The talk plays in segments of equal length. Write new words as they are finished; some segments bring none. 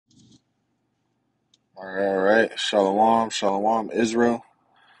All right. Shalom, shalom, Israel.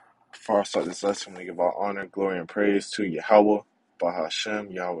 Before I start this lesson, we give all honor, glory, and praise to Yahweh,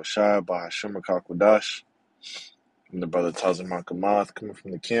 Bahashem, Yahweh Shai, Bahashem, Rakakwadash. I'm the brother Tazim Kamath, coming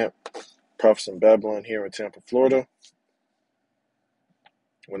from the camp, Prophets in Babylon here in Tampa, Florida.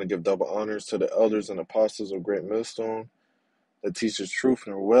 I want to give double honors to the elders and apostles of Great Millstone that teaches truth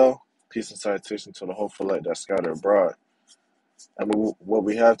and are well. Peace and salutation to the hopeful light that scattered abroad. And what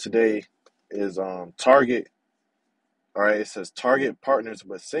we have today is Target. All right, it says Target partners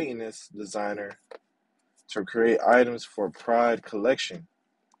with Satanist designer to create items for Pride collection.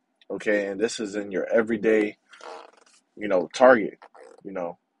 Okay, and this is in your everyday, Target. You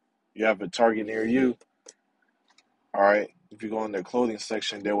know, you have a Target near you. All right, if you go in their clothing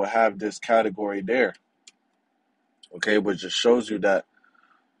section, they will have this category there. Okay, which just shows you that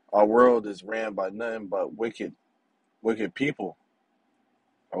our world is ran by nothing but wicked people.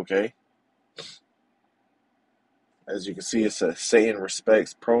 Okay, as you can see, it says Satan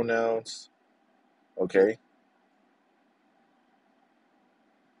respects pronouns. Okay,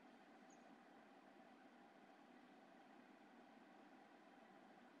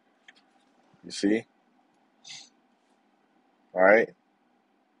 you see. All right,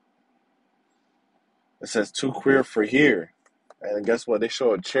 it says too queer for here, and guess what? They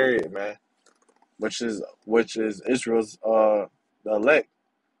show a chariot, man, which is Israel's the elect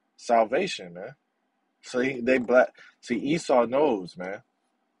salvation, man. So see Esau knows, man,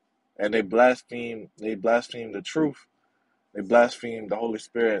 and they blaspheme the truth, they blaspheme the Holy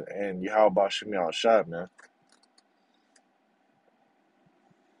Spirit and Yahweh Bashim Shad, man.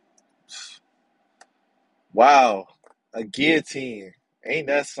 Wow, a guillotine, ain't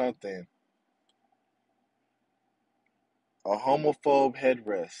that something? A homophobe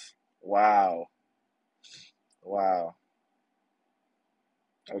headrest. Wow, wow.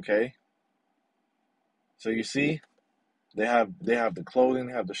 Okay, so you see, they have the clothing,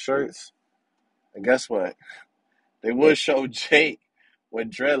 they have the shirts, and guess what? They would show Jake with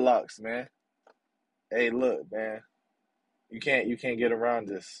dreadlocks, man. Hey, look, man, you can't get around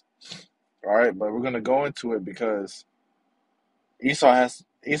this. All right, but we're gonna go into it because Esau has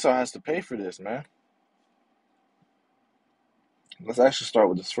to pay for this, man. Let's actually start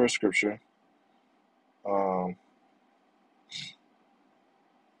with this first scripture. Um,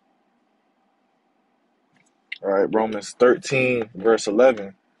 all right, Romans 13, verse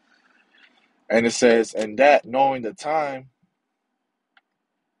 11, and it says, "And that knowing the time,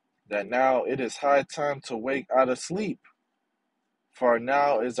 that now it is high time to wake out of sleep, for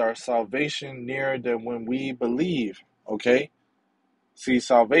now is our salvation nearer than when we believe." Okay, see,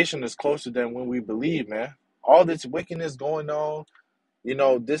 salvation is closer than when we believe, man. All this wickedness going on,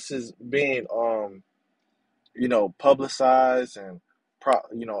 this is being publicized and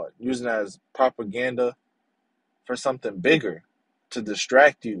using as propaganda for something bigger to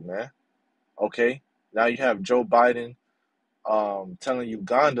distract you, man. Okay, now you have Joe Biden telling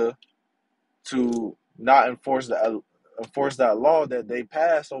Uganda to not enforce that law that they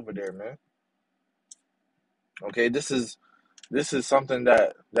passed over there, man. Okay, this is something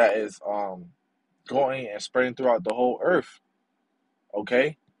that is going and spreading throughout the whole earth.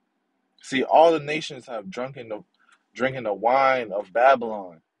 Okay, see, all the nations have drinking the wine of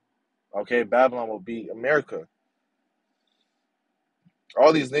Babylon. Okay, Babylon will be America.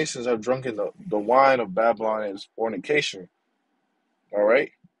 All these nations have drunken the wine of Babylon and its fornication. All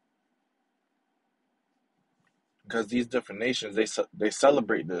right, because these different nations they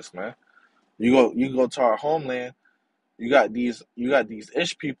celebrate this, man. You go to our homeland. You got these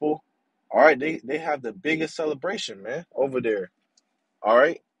Ish people. All right, they have the biggest celebration, man, over there. All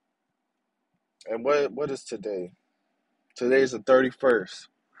right, and what is today? Today is the 31st.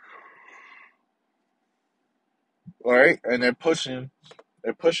 All right, and they're pushing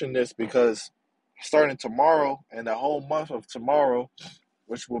this because starting tomorrow and the whole month of tomorrow,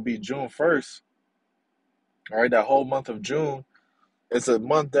 which will be June 1st. All right, that whole month of June, it's a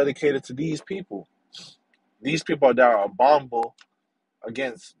month dedicated to these people. These people that are abominable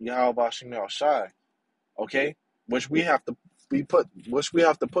against Yahweh Shemel Shai. Okay, which we have to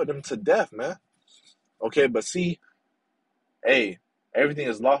put them to death, man. Okay, but see, hey, everything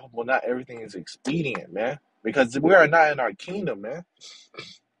is lawful, but not everything is expedient, man. Because we are not in our kingdom, man.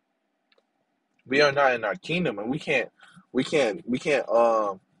 We are not in our kingdom, and we can't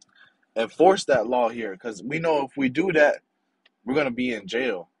enforce that law here because we know if we do that, we're gonna be in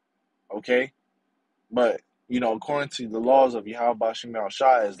jail. Okay, but according to the laws of Yahweh Bashim Al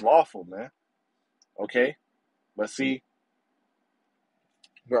Shai, is lawful, man. Okay, but see,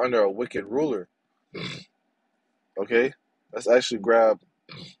 we're under a wicked ruler. Okay, let's actually grab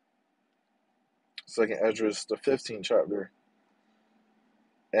Second Esdras, the 15th chapter.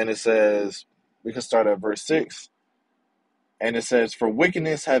 And it says, we can start at verse 6. And it says, for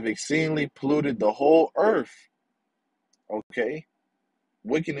wickedness have exceedingly polluted the whole earth. Okay?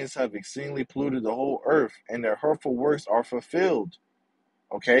 Wickedness have exceedingly polluted the whole earth, and their hurtful works are fulfilled.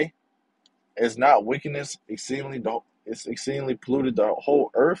 Okay? Is not wickedness it's exceedingly polluted the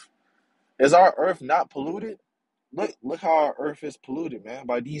whole earth? Is our earth not polluted? Look how our earth is polluted, man,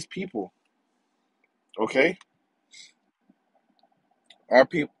 by these people. Okay?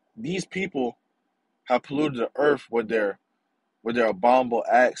 These people have polluted the earth with their abominable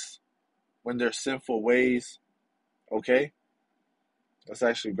acts, with their sinful ways. Okay? Let's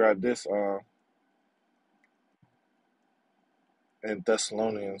actually grab this in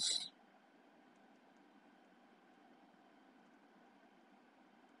Thessalonians.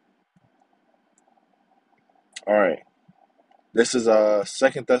 All right. This is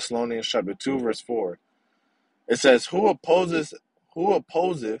Second Thessalonians chapter 2, verse 4. It says, who opposeth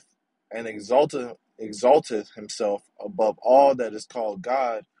and exalteth himself above all that is called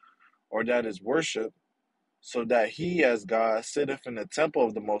God or that is worshipped, so that he as God sitteth in the temple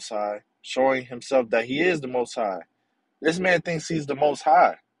of the Most High, showing himself that he is the Most High. This man thinks he's the Most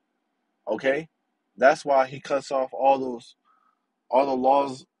High. Okay? That's why he cuts off all the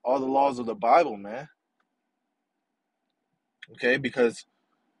laws of the Bible, man. Okay? Because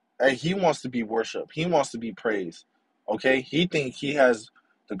hey, he wants to be worshipped. He wants to be praised. Okay? He thinks he has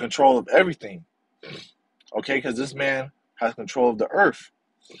the control of everything. Okay? Because this man has control of the earth.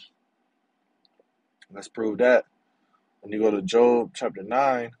 Let's prove that. When you go to Job chapter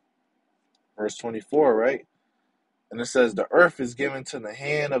 9, verse 24, right? And it says, the earth is given to the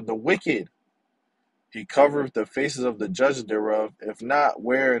hand of the wicked. He covereth the faces of the judges thereof. If not,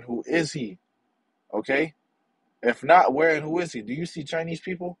 where and who is he? Okay? If not, where and who is he? Do you see Chinese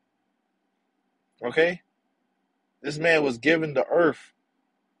people? Okay? This man was given the earth.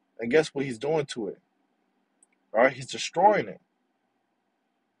 And guess what he's doing to it? All right? He's destroying it.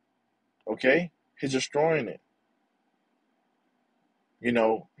 Okay? He's destroying it. You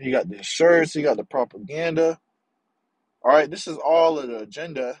know, he got the shirts, he got the propaganda. All right? This is all of the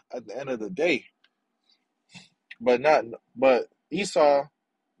agenda at the end of the day. But Esau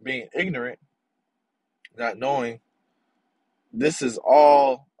being ignorant, not knowing, this is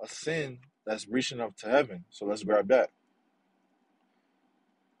all a sin that's reaching up to heaven. So let's grab that.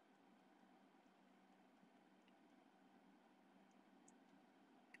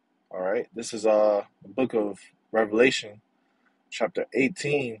 All right. This is the book of Revelation, chapter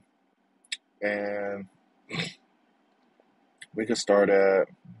 18. And we can start at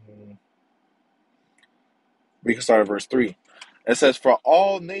verse 3. It says, for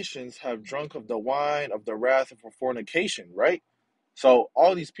all nations have drunk of the wine of the wrath of fornication, right? So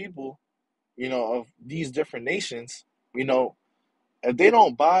all these people, you know, of these different nations, you know, if they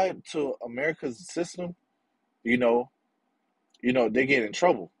don't buy to America's system, you know, they get in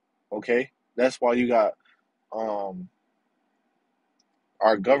trouble. Okay? That's why you got um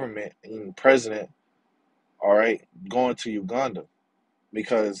our government and president, all right, going to Uganda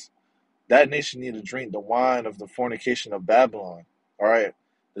because that nation need to drink the wine of the fornication of Babylon. All right,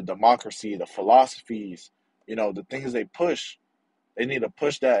 the democracy, the philosophies, you know, the things they push. They need to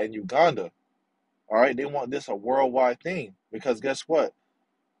push that in Uganda. All right, they want this a worldwide thing because guess what?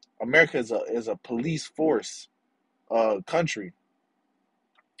 America is a police force country.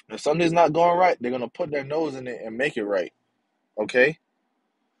 If something's not going right, they're gonna put their nose in it and make it right. Okay.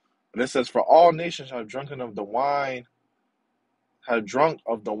 And it says, for all nations have drunk of the wine of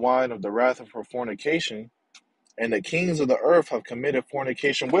the wrath of her fornication, and the kings of the earth have committed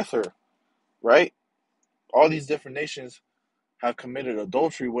fornication with her. Right? All these different nations have committed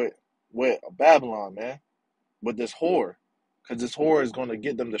adultery with Babylon, man, with this whore, because this whore is going to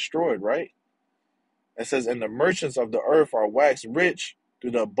get them destroyed. Right? It says, and the merchants of the earth are waxed rich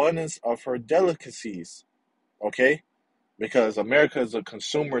through the abundance of her delicacies. Okay, because America is a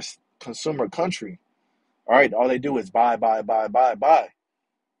consumer country. All right, all they do is buy, buy, buy, buy, buy.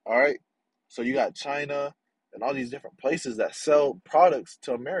 All right, so you got China and all these different places that sell products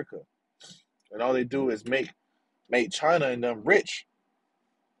to America, and all they do is make China and them rich.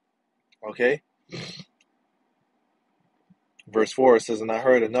 Okay, verse 4 says, and I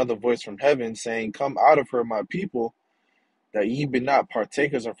heard another voice from heaven saying, come out of her, my people, that ye be not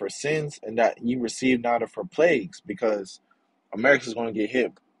partakers of her sins, and that ye receive not of her plagues, because America's going to get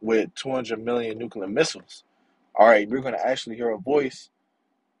hit with 200 million nuclear missiles. All right, we're going to actually hear a voice,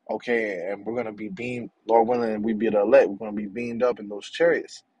 okay, and we're going to be beamed, Lord willing, we be the elect, we're going to be beamed up in those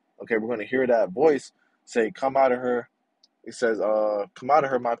chariots. Okay, we're going to hear that voice say, come out of her. It says, come out of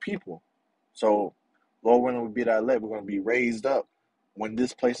her, my people. So Lord, when we be that elect, we're going to be raised up when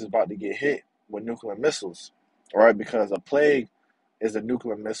this place is about to get hit with nuclear missiles. All right, because a plague is the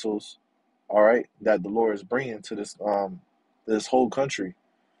nuclear missiles, all right, that the Lord is bringing to this whole country.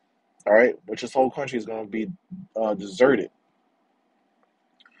 All right, which this whole country is going to be deserted.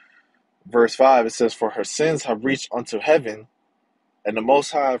 Verse 5, it says, "For her sins have reached unto heaven, and the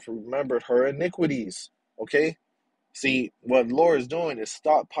Most High have remembered her iniquities." Okay? See, what the Lord is doing is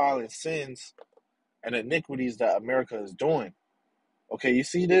stockpiling sins and iniquities that America is doing. Okay, you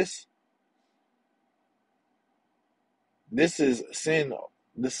see this? This is sin.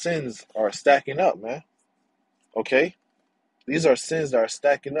 The sins are stacking up, man. Okay? These are sins that are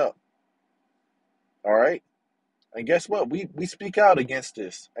stacking up. All right? And guess what? We speak out against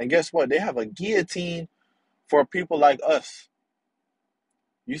this. And guess what? They have a guillotine for people like us.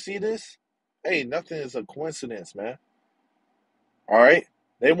 You see this? Hey, nothing is a coincidence, man. All right?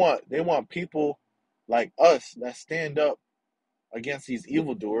 They want people like us that stand up against these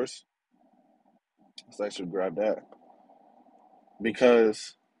evildoers. Let's actually grab that.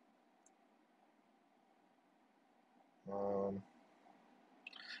 Because um,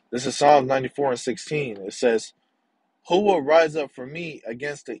 this is Psalm 94 and 16. It says, "Who will rise up for me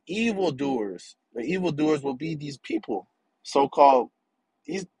against the evildoers?" The evildoers will be these people, so-called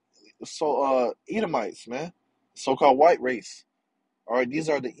Edomites, man, so-called white race. All right, these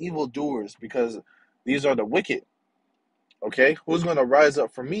are the evildoers because these are the wicked. Okay, who's gonna rise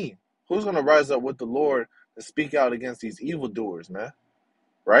up for me? Who's gonna rise up with the Lord to speak out against these evildoers, man?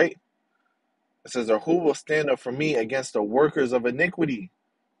 Right? It says, "Or who will stand up for me against the workers of iniquity?"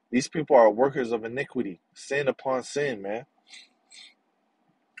 These people are workers of iniquity, sin upon sin, man.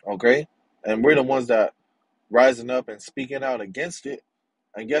 Okay, and we're the ones that rising up and speaking out against it.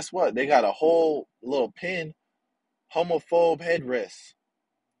 And guess what? They got a whole little pin, homophobe headrest.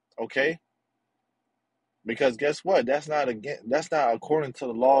 Okay, because guess what? That's not according to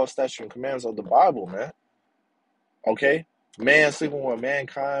the law, statute, and commandments of the Bible, man. Okay, man sleeping with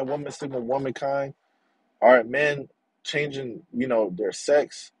mankind, woman sleeping with womankind. All right, men changing, their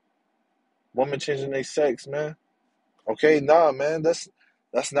sex, woman changing their sex, man. Okay, nah, man, that's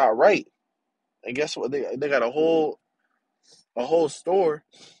not right. And guess what? They got a whole store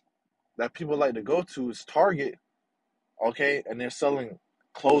that people like to go to is Target. Okay, and they're selling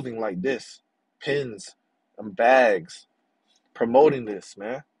clothing like this, pins and bags, promoting this,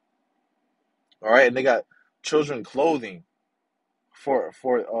 man. All right, and they got children clothing for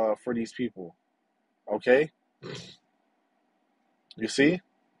these people. Okay, you see.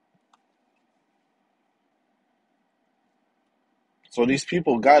 So these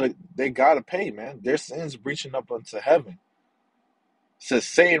people gotta pay, man. Their sins reaching up unto heaven. It says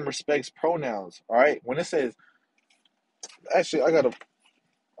Satan respects pronouns. All right. When it says, actually, I got a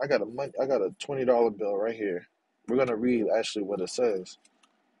 $20 bill right here. We're gonna read actually what it says.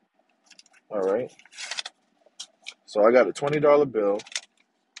 All right. So I got a $20 bill.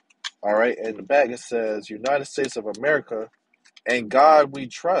 All right, and the back it says United States of America and God we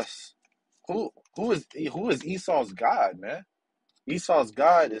trust. Who is Esau's God, man? Esau's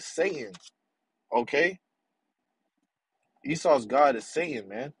God is Satan. Okay, Esau's God is Satan,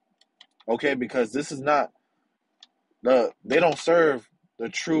 man. Okay, because this is not they don't serve the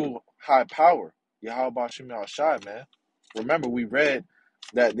true high power. Yahweh Shem Shai, man. Remember, we read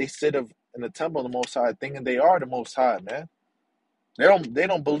that they sit in the temple of the Most High, thinking they are the Most High, man. They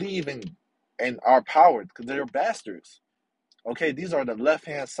don't believe in our power because they're bastards. Okay, these are the left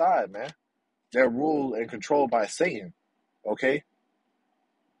hand side, man. They're ruled and controlled by Satan. Okay,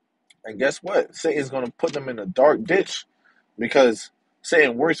 and guess what? Satan's gonna put them in a dark ditch because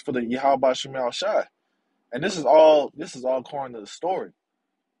Satan works for the Yahweh Shemal Shai. And this is all according to the story.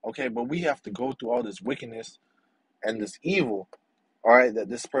 Okay, but we have to go through all this wickedness and this evil, all right, that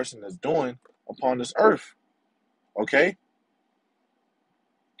this person is doing upon this earth. Okay?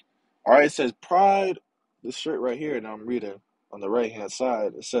 All right, it says pride, this shirt right here that I'm reading on the right hand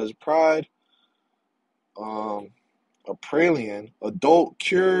side, it says pride, um, a Pralien, adult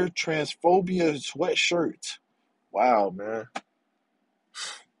cure transphobia sweatshirt. Wow, man.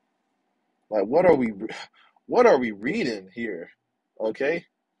 Like what are we reading here? Okay?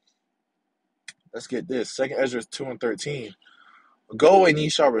 Let's get this. Second Ezra 2 and 13. Go and ye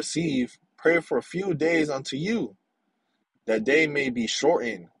shall receive, pray for a few days unto you, that day may be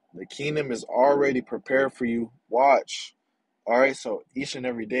shortened. The kingdom is already prepared for you. Watch. All right, so each and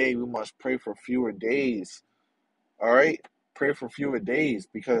every day we must pray for fewer days. All right, pray for fewer days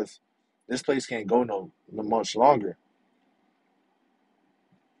because this place can't go no much longer.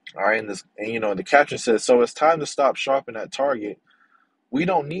 All right, and the caption says, so it's time to stop shopping at Target. We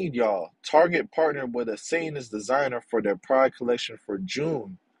don't need y'all. Target partnered with a Satanist designer for their Pride collection for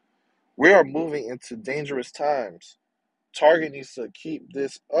June. We are moving into dangerous times. Target needs to keep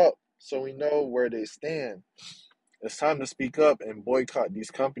this up so we know where they stand. It's time to speak up and boycott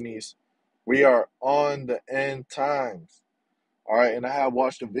these companies. We are on the end times. All right, and I have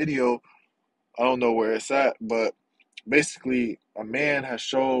watched a video. I don't know where it's at, but basically, a man has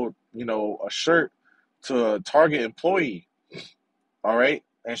showed, a shirt to a Target employee. All right,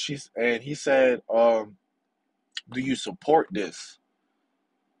 and he said, "Do you support this?"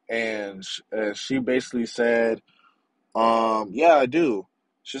 And she basically said, "Yeah, I do."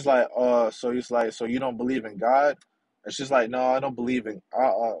 She's like, so he's like, "So you don't believe in God?" And she's like, "No, I don't believe in."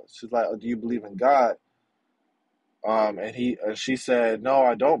 She's like, "Do you believe in God?" And she said, "No,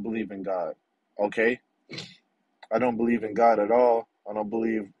 I don't believe in God." Okay, I don't believe in God at all. I don't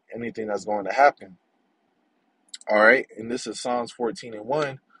believe anything that's going to happen. All right, and this is Psalms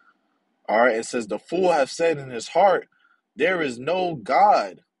 14:1. All right, it says, "The fool have said in his heart, there is no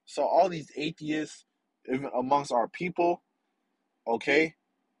God." So all these atheists, even amongst our people, okay,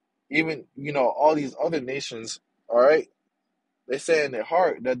 even all these other nations, all right, they say in their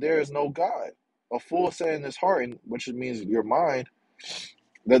heart that there is no God. A fool said in his heart, which means your mind,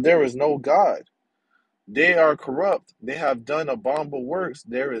 that there is no God. They are corrupt. They have done abominable works.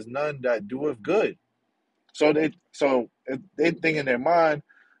 There is none that doeth good. So if they think in their mind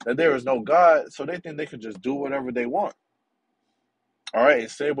that there is no God, so they think they can just do whatever they want. All right,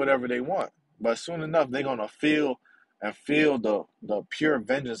 and say whatever they want. But soon enough, they're gonna feel the pure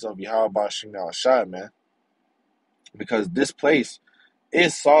vengeance of Yahweh Shem Shai, man. Because this place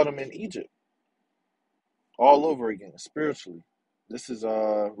is Sodom and Egypt all over again, spiritually. This is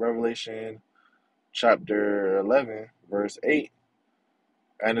Revelation chapter 11, verse 8.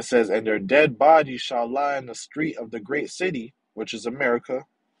 And it says, "And their dead bodies shall lie in the street of the great city," which is America,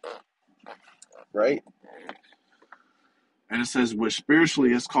 right? And it says, which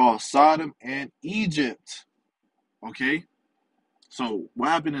spiritually is called Sodom and Egypt. Okay? So what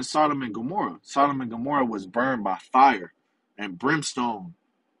happened in Sodom and Gomorrah? Sodom and Gomorrah was burned by fire and brimstone.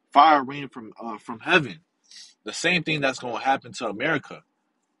 Fire rained from heaven. The same thing that's going to happen to America.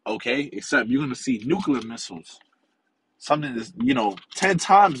 Okay? Except you're going to see nuclear missiles. Something that's, 10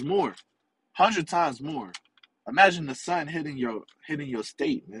 times more, 100 times more. Imagine the sun hitting your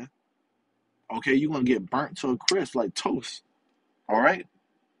state, man. Okay, you're gonna get burnt to a crisp like toast. All right,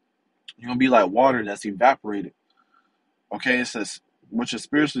 you're gonna be like water that's evaporated. Okay, it says, which is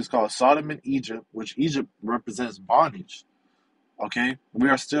spiritually is called Sodom and Egypt, which Egypt represents bondage. Okay, we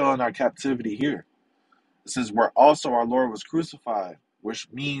are still in our captivity here. It says where also our Lord was crucified, which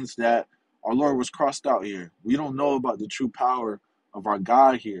means that our Lord was crossed out here. We don't know about the true power of our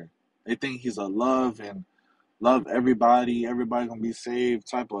God here. They think He's a love everybody gonna be saved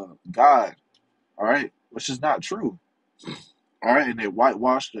type of God. All right, which is not true. All right, and they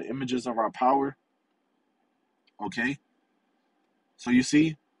whitewash the images of our power. Okay, so you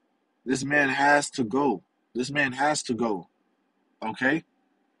see, this man has to go. This man has to go. Okay,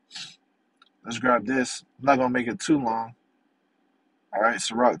 let's grab this. I'm not gonna make it too long. All right,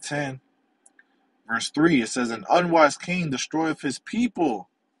 Sirach 10, verse 3. It says, "An unwise king destroyeth his people,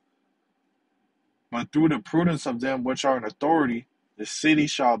 but through the prudence of them which are in authority, the city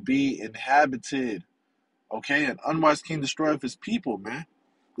shall be inhabited." Okay, an unwise king destroyeth his people, man.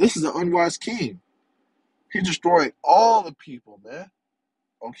 This is an unwise king. He destroyed all the people, man.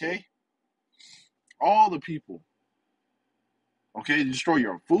 Okay, all the people. Okay, he destroy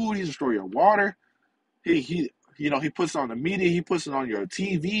your food. He destroy your water. He puts it on the media. He puts it on your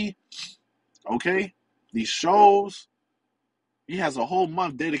TV. Okay, these shows. He has a whole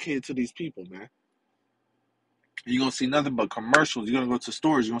month dedicated to these people, man. You're gonna see nothing but commercials. You're gonna go to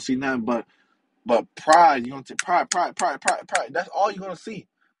stores. You're gonna see nothing but pride. You're gonna see pride, pride, pride, pride, pride. That's all you're gonna see.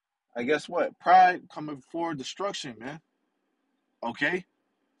 And guess what? Pride coming before destruction, man. Okay,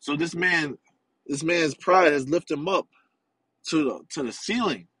 so this man's pride has lifted him up to the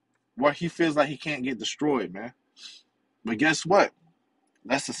ceiling, where he feels like he can't get destroyed, man. But guess what?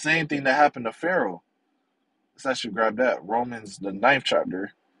 That's the same thing that happened to Pharaoh. Let's actually grab that. Romans, the ninth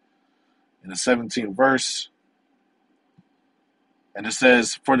chapter, in the 17th verse. And it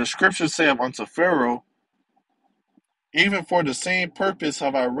says, "For the scriptures say unto Pharaoh, even for the same purpose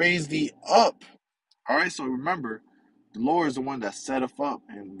have I raised thee up." All right, so remember, the Lord is the one that set him up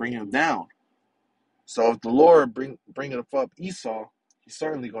and bring him down. So if the Lord bringing up Esau, he's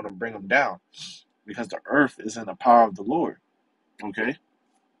certainly going to bring him down, because the earth is in the power of the Lord. Okay?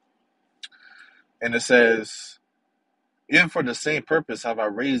 And it says, "Even for the same purpose have I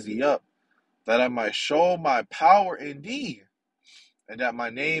raised thee up, that I might show my power in thee, and that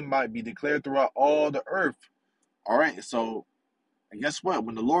my name might be declared throughout all the earth. All right, so, and guess what?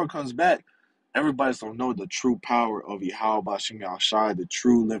 When the Lord comes back, everybody's gonna know the true power of Yahweh Bashim Yahushai, the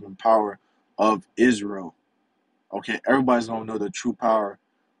true living power of Israel. Okay, everybody's gonna know the true power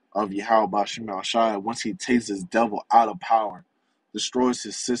of Yahweh Bashim Yahushai once he takes this devil out of power, destroys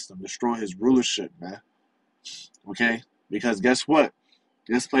his system, destroy his rulership, man. Okay, because guess what?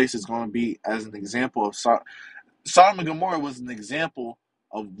 This place is going to be as an example of Sodom and Gomorrah was an example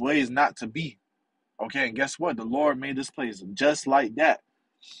of ways not to be. Okay, and guess what? The Lord made this place just like that.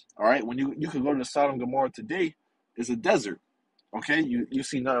 All right, when you could go to Sodom and Gomorrah today, it's a desert. Okay, you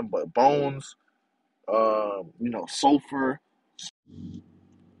see nothing but bones, sulfur.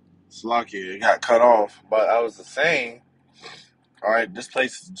 Slacky, it got cut off. But I was just saying, all right, this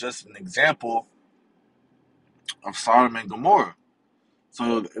place is just an example of Sodom and Gomorrah.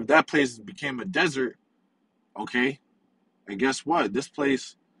 So if that place became a desert, okay, and guess what? This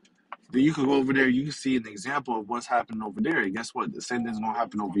place, you could go over there, you can see an example of what's happening over there. And guess what? The same thing's gonna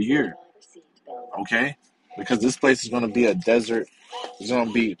happen over here. Okay? Because this place is gonna be a desert. It's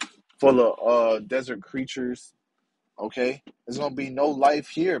gonna be full of desert creatures. Okay? There's gonna be no life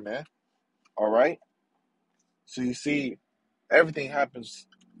here, man. Alright? So you see, everything happens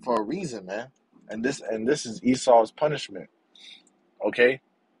for a reason, man. And this is Esau's punishment. Okay?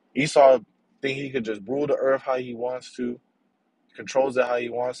 Esau think he could just rule the earth how he wants to, controls it how he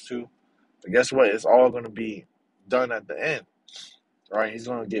wants to. But guess what? It's all going to be done at the end. All right? He's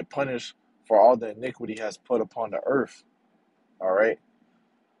going to get punished for all the iniquity he has put upon the earth. All right?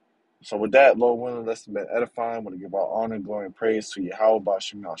 So with that, Lord willing, let's be edifying. Want to give all honor, glory, and praise to Yahweh,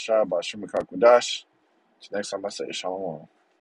 Bashim Al Shah, Bashim Kakwadash. Next time I say Shalom.